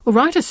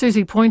Well, writer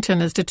Susy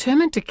Pointon is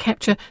determined to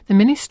capture the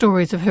many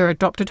stories of her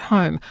adopted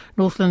home,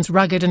 Northland's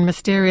rugged and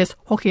mysterious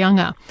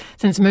Hokianga.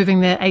 Since moving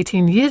there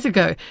 18 years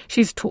ago,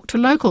 she's talked to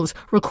locals,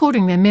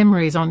 recording their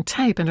memories on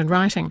tape and in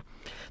writing.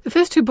 The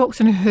first two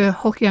books in her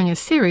Hokianga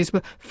series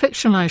were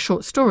fictionalised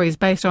short stories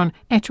based on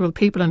actual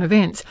people and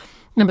events.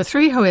 Number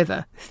 3,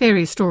 however,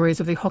 Ferry Stories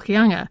of the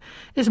Hokianga,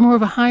 is more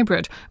of a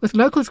hybrid, with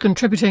locals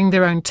contributing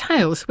their own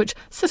tales, which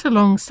sit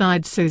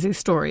alongside Susy's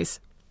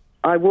stories.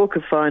 I walk a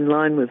fine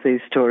line with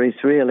these stories,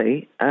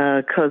 really,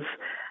 because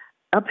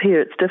up here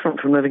it's different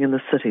from living in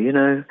the city,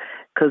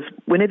 because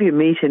whenever you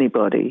meet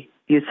anybody,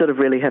 you sort of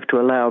really have to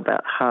allow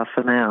about half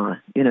an hour,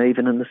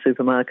 even in the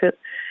supermarket,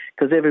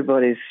 because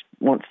everybody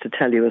wants to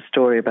tell you a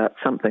story about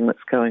something that's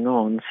going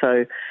on.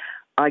 So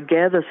I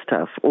gather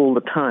stuff all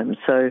the time.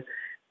 So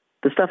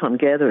the stuff I'm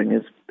gathering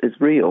is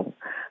real,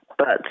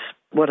 but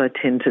what I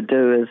tend to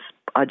do is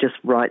I just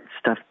write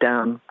stuff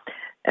down,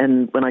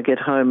 and when I get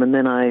home, and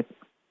then I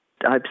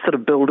sort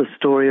of build a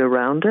story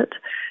around it.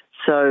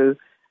 So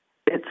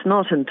it's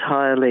not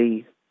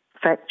entirely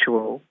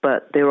factual,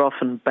 but they're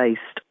often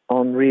based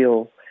on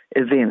real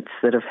events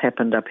that have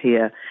happened up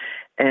here.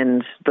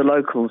 And the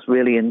locals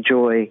really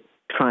enjoy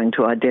trying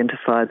to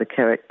identify the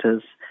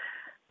characters,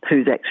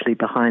 who's actually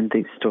behind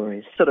these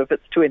stories. Sort of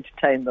it's to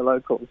entertain the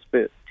locals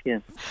first, yeah.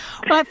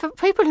 Well, for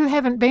people who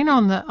haven't been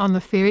on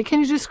the ferry,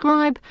 can you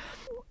describe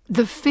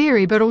the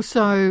ferry, but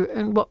also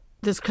what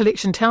this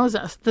collection tells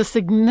us, the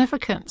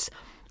significance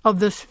of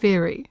this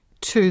ferry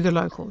to the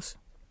locals?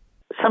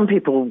 Some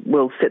people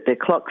will set their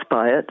clocks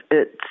by it.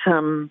 It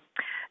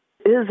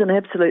is an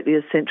absolutely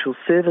essential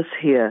service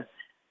here,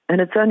 and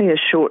it's only a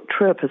short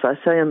trip. As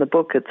I say in the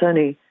book, it's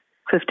only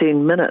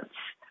 15 minutes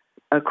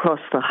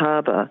across the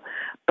harbour,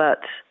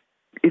 but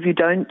if you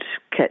don't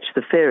catch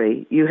the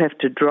ferry, you have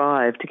to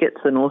drive. To get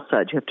to the north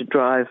side, you have to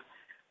drive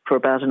for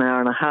about an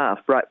hour and a half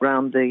right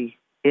round the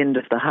end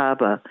of the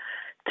harbour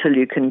till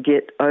you can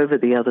get over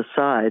the other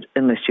side,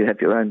 unless you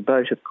have your own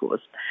boat, of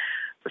course.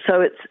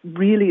 So it's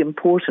really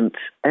important,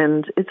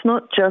 and it's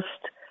not just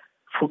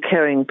for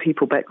carrying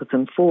people backwards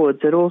and forwards.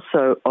 It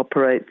also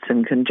operates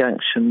in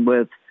conjunction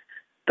with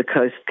the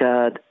Coast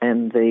Guard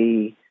and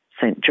the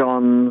St.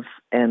 John's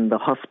and the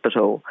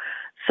hospital,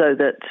 so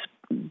that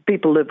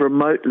people live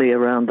remotely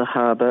around the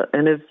harbour,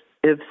 and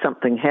if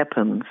something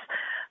happens,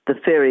 the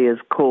ferry is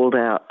called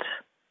out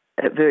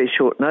at very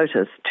short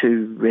notice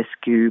to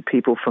rescue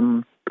people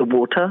from the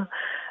water,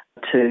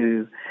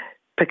 to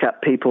pick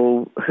up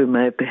people who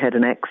may have had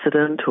an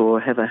accident or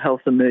have a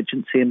health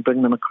emergency and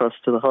bring them across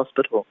to the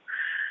hospital.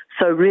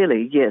 So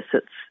really, yes,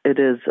 it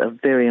is a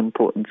very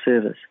important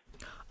service.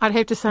 I'd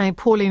have to say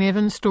Pauline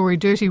Evans' story,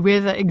 Dirty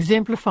Weather,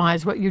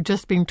 exemplifies what you've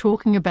just been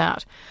talking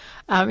about.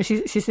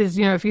 She says,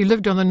 if you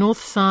lived on the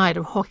north side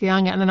of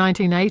Hokianga in the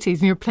 1980s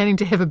and you're planning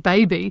to have a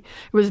baby,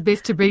 it was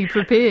best to be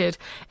prepared.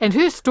 And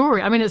her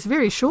story, it's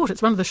very short.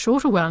 It's one of the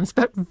shorter ones,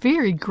 but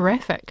very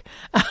graphic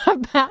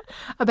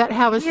about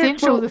how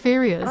essential the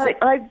ferry is.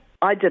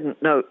 I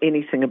didn't know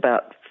anything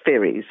about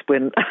ferries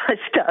when I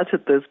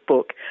started this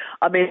book.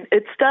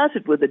 It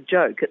started with a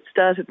joke. It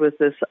started with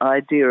this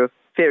idea of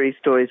Ferry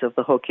Stories of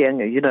the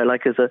Hokianga,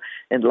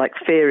 like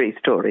fairy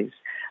stories,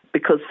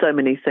 because so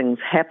many things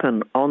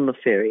happen on the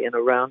ferry and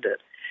around it.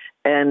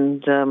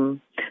 And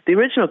the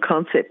original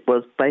concept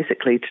was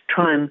basically to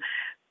try and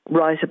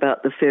write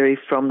about the ferry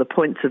from the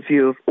points of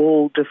view of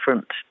all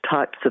different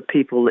types of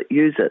people that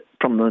use it,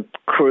 from the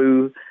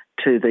crew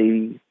to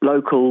the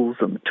locals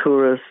and the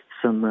tourists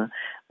and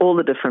all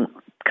the different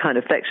kind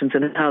of factions,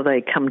 and how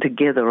they come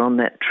together on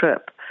that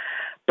trip.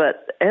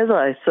 But as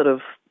I sort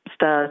of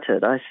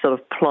started, I sort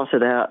of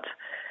plotted out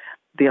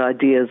the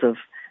ideas of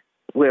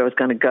where I was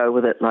going to go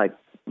with it, like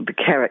the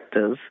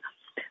characters.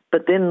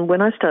 But then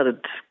when I started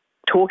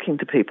talking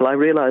to people, I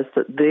realized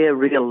that their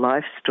real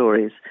life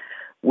stories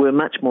were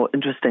much more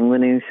interesting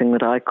than anything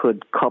that I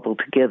could cobble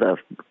together,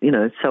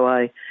 So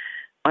I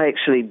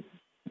actually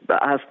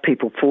asked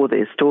people for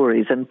their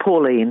stories, and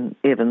Pauline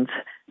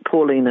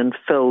and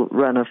Phil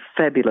run a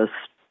fabulous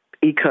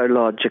eco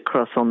lodge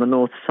across on the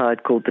north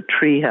side called the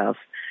Treehouse.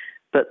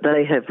 But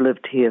they have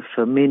lived here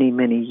for many,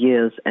 many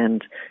years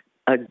and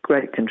are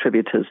great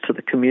contributors to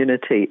the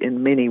community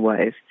in many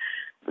ways.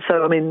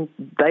 So,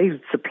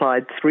 they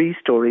supplied 3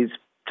 stories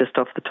just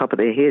off the top of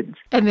their heads.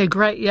 And they're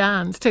great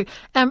yarns too.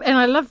 And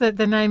I love the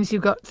names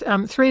you've got,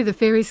 3 of the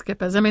ferry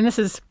skippers. This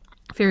is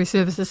ferry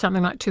service is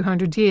something like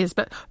 200 years,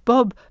 but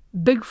Bob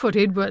Bigfoot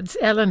Edwards,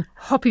 Alan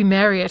Hoppy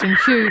Marriott and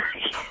Hugh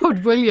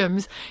Hood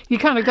Williams, you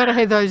kind of got to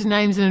have those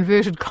names in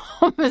inverted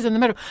commas in the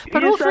middle.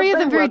 But all 3 of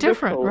them very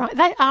different, right?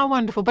 They are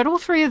wonderful, but all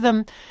 3 of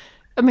them,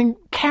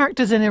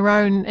 characters in their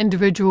own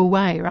individual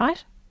way,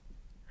 right?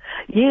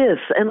 Yes,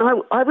 and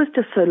I was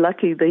just so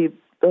lucky. The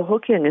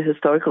Hokianga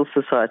Historical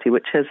Society,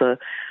 which has a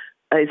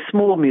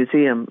small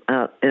museum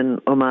out in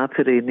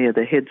Omapiri near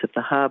the heads of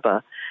the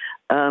harbour,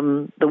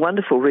 the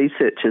wonderful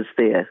researchers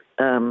there,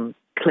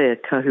 Claire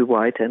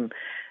Kahu-White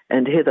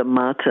and Heather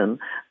Martin,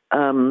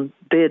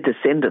 they're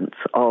descendants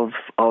of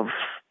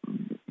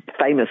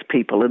famous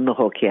people in the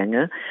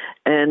Hokianga,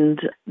 and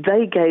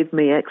they gave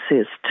me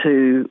access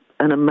to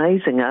an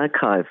amazing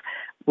archive,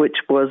 which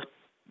was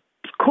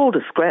called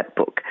a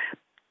scrapbook,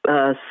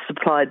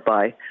 supplied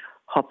by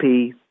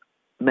Alan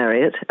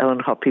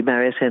Hoppy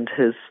Marriott and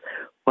his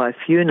wife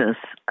Eunice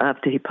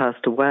after he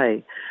passed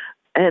away.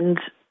 And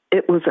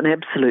it was an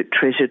absolute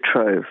treasure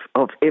trove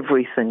of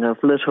everything, of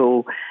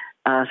little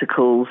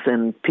articles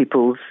and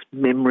people's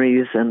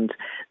memories and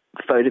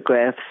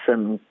photographs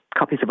and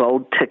copies of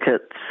old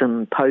tickets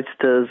and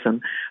posters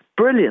and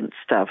brilliant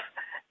stuff.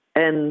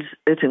 And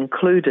it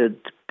included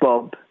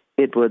Bob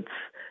Edwards'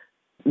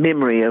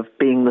 memory of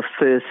being the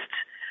first,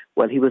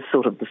 well, he was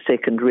sort of the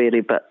second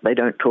really, but they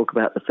don't talk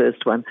about the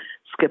first one,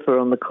 skipper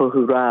on the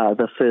Kohura,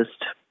 the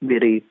first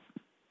really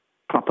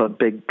proper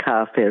big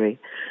car ferry.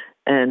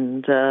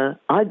 And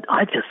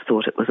I just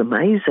thought it was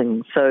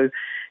amazing. So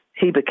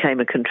he became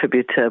a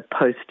contributor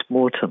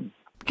post-mortem.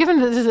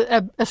 Given that this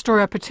is a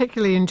story I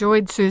particularly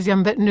enjoyed, Susie,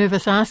 I'm a bit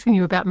nervous asking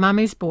you about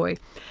Mummy's Boy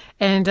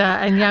and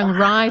young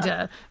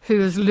Ryder who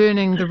is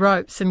learning the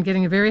ropes and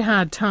getting a very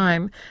hard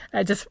time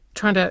just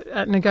trying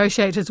to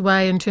negotiate his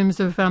way in terms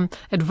of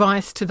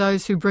advice to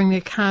those who bring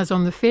their cars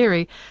on the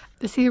ferry.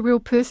 Is he a real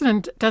person,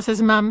 and does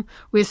his mum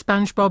wear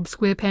SpongeBob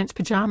SquarePants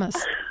pyjamas?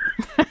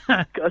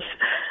 Gosh,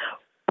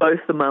 both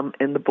the mum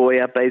and the boy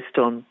are based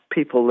on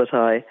people that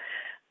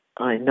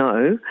I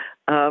know.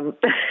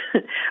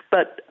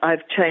 But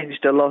I've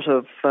changed a lot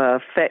of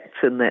facts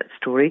in that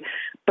story.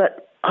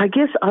 But I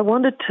guess I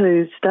wanted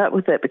to start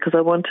with that because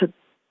I wanted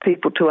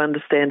people to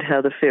understand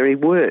how the ferry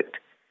worked.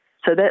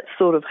 So that's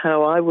sort of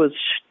how I was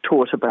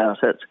taught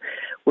about it,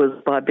 was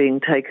by being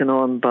taken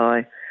on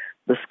by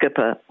the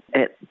skipper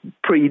at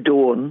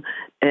pre-dawn,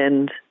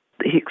 and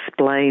he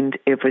explained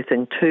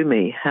everything to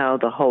me, how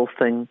the whole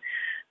thing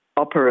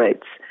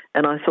operates.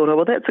 And I thought, oh,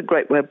 well, that's a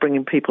great way of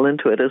bringing people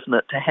into it, isn't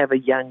it, to have a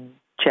young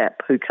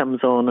chap who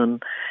comes on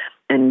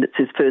and it's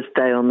his first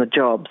day on the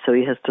job, so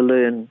he has to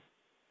learn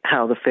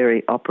how the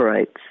ferry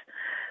operates.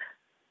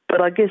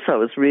 But I guess I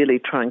was really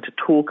trying to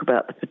talk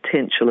about the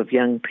potential of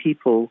young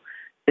people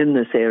in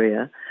this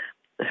area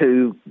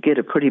who get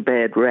a pretty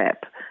bad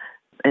rap,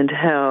 and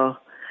how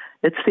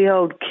it's the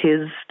old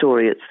Kes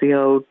story, it's the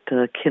old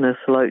Kenneth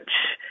Loach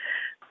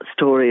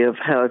story of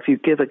how if you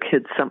give a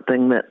kid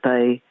something that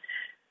they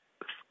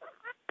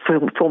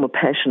form a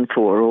passion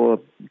for or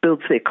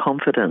builds their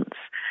confidence,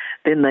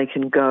 then they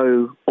can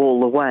go all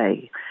the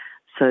way.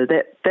 So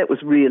that was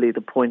really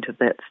the point of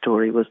that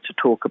story, was to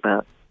talk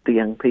about the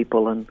young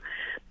people and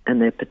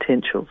their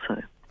potential.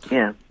 So,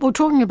 yeah. Well,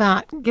 talking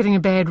about getting a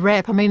bad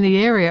rap, I mean,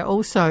 the area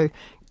also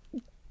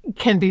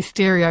can be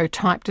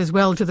stereotyped as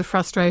well, to the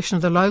frustration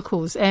of the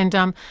locals. And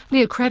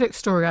Leah Craddock's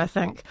story, I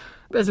think,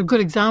 is a good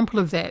example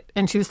of that.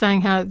 And she was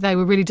saying how they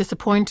were really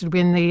disappointed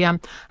when the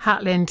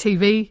Heartland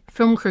TV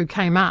film crew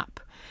came up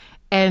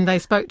and they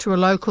spoke to a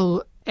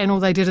local, and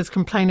all they did is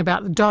complain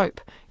about the dope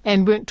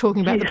and weren't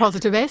talking about the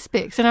positive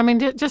aspects. And I mean,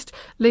 just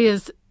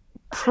Leah's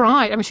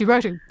pride. I mean, she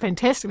wrote a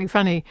fantastically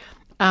funny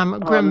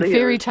grim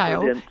fairy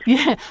tale.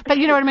 Yeah, but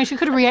you know what I mean? She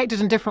could have reacted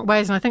in different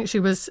ways, and I think she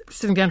was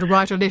sitting down to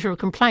write a letter of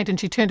complaint and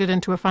she turned it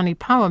into a funny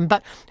poem.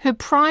 But her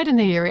pride in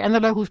the area and the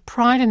locals'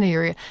 pride in the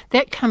area,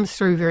 that comes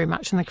through very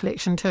much in the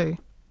collection too.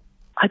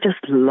 I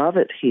just love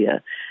it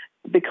here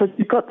because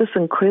you've got this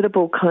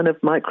incredible kind of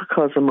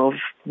microcosm of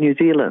New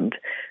Zealand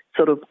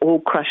sort of all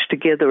crushed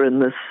together in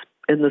this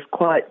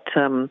quite,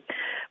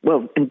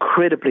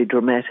 incredibly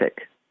dramatic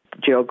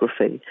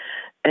geography.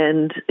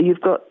 And you've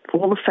got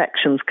all the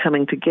factions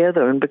coming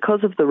together, and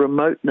because of the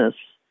remoteness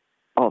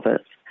of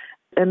it,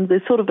 and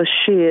there's sort of a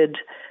shared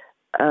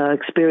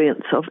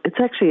experience of, it's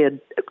actually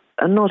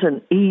not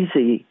an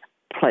easy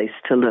place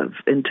to live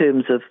in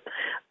terms of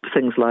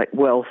things like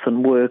wealth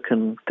and work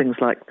and things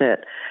like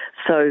that.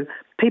 So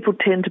people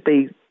tend to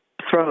be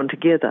thrown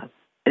together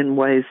in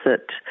ways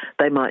that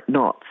they might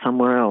not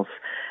somewhere else.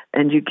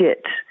 And you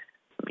get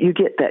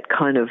that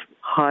kind of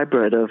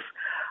hybrid of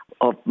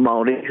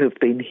Māori who've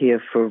been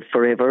here for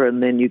forever,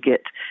 and then you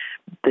get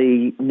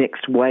the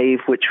next wave,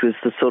 which was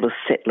the sort of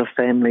settler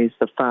families,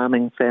 the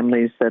farming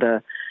families that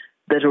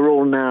are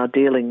all now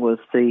dealing with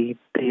the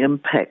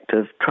impact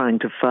of trying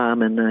to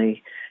farm in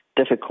a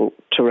difficult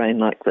terrain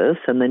like this.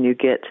 And then you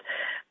get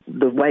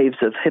the waves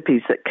of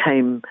hippies that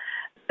came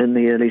in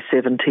the early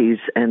 70s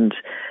and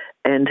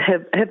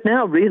have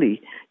now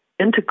really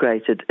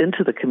integrated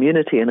into the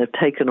community and have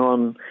taken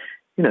on,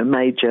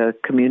 major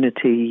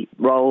community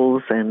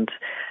roles, and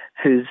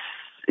whose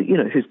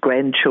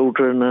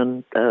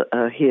grandchildren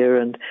are here.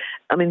 And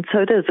I mean, so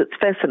it is. It's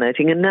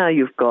fascinating. And now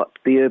you've got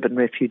the urban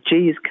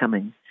refugees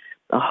coming,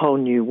 a whole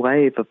new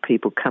wave of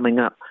people coming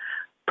up,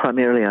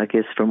 primarily, I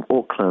guess, from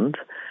Auckland,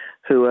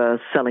 who are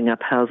selling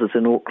up houses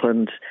in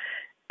Auckland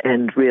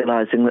and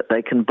realising that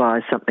they can buy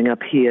something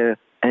up here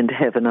and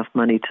have enough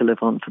money to live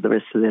on for the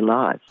rest of their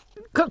lives.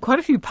 Got quite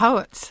a few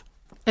poets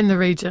in the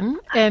region,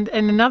 and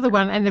another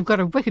one, and they've got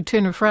a wicked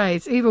turn of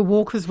phrase. Eva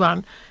Walker's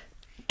one,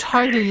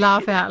 totally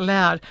laugh out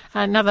loud.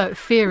 Another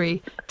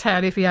fairy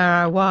tale,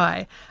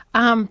 Ferry,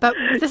 But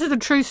this is a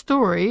true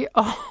story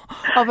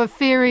of a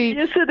ferry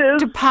Yes, it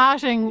is.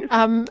 departing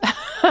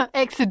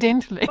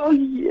accidentally. Oh,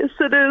 yes,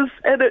 it is.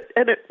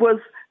 And it was,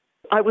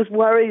 I was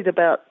worried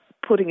about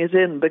putting it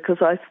in because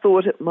I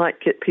thought it might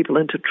get people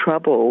into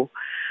trouble.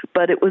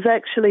 But it was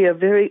actually a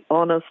very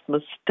honest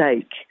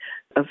mistake.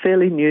 A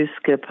fairly new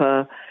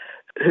skipper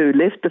who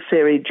left the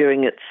ferry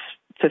during its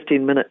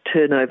 15-minute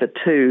turnover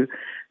to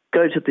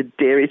go to the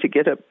dairy to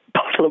get a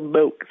bottle of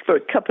milk for a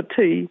cup of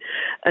tea,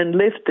 and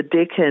left the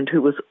deckhand,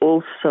 who was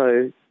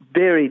also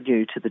very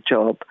new to the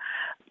job,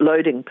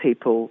 loading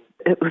people.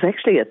 It was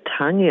actually a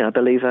tangi, I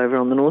believe, over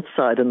on the north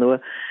side, and they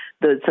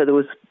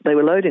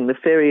were loading the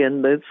ferry,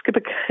 and the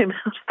skipper came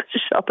out of the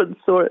shop and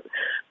saw it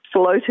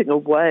floating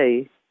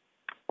away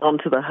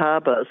onto the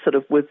harbour, sort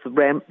of with the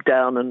ramp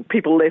down and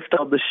people left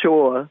on the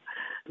shore.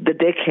 The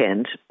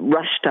deckhand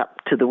rushed up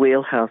to the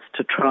wheelhouse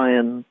to try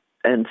and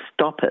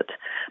stop it,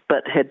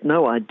 but had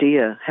no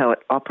idea how it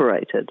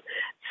operated.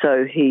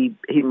 So he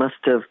must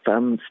have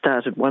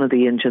started one of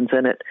the engines,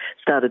 and it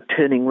started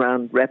turning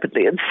round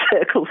rapidly in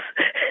circles,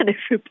 and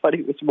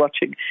everybody was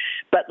watching.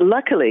 But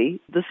luckily,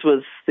 this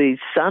was the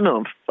son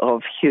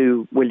of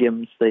Hugh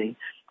Williams, the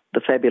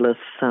fabulous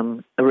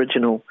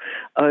original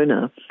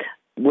owner,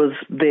 was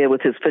there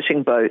with his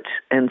fishing boat,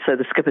 and so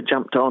the skipper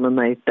jumped on and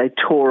they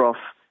tore off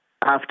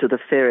after the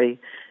ferry,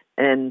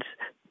 and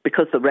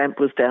because the ramp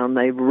was down,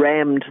 they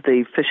rammed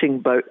the fishing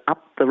boat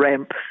up the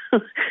ramp,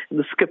 and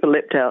the skipper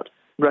leapt out,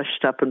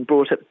 rushed up and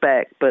brought it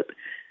back. But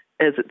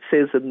as it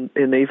says in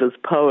Eva's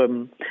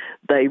poem,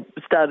 they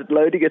started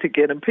loading it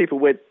again, and people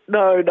went,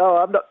 no,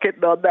 I'm not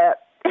getting on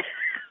that.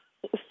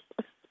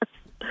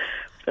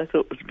 I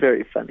thought it was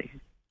very funny.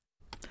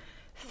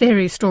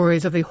 Ferry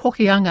Stories of the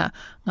Hokianga,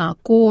 ngā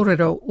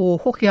korero o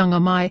Hokianga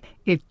mai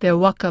I te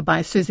waka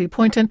by Susy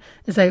Pointon,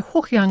 is a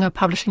Hokianga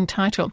publishing title.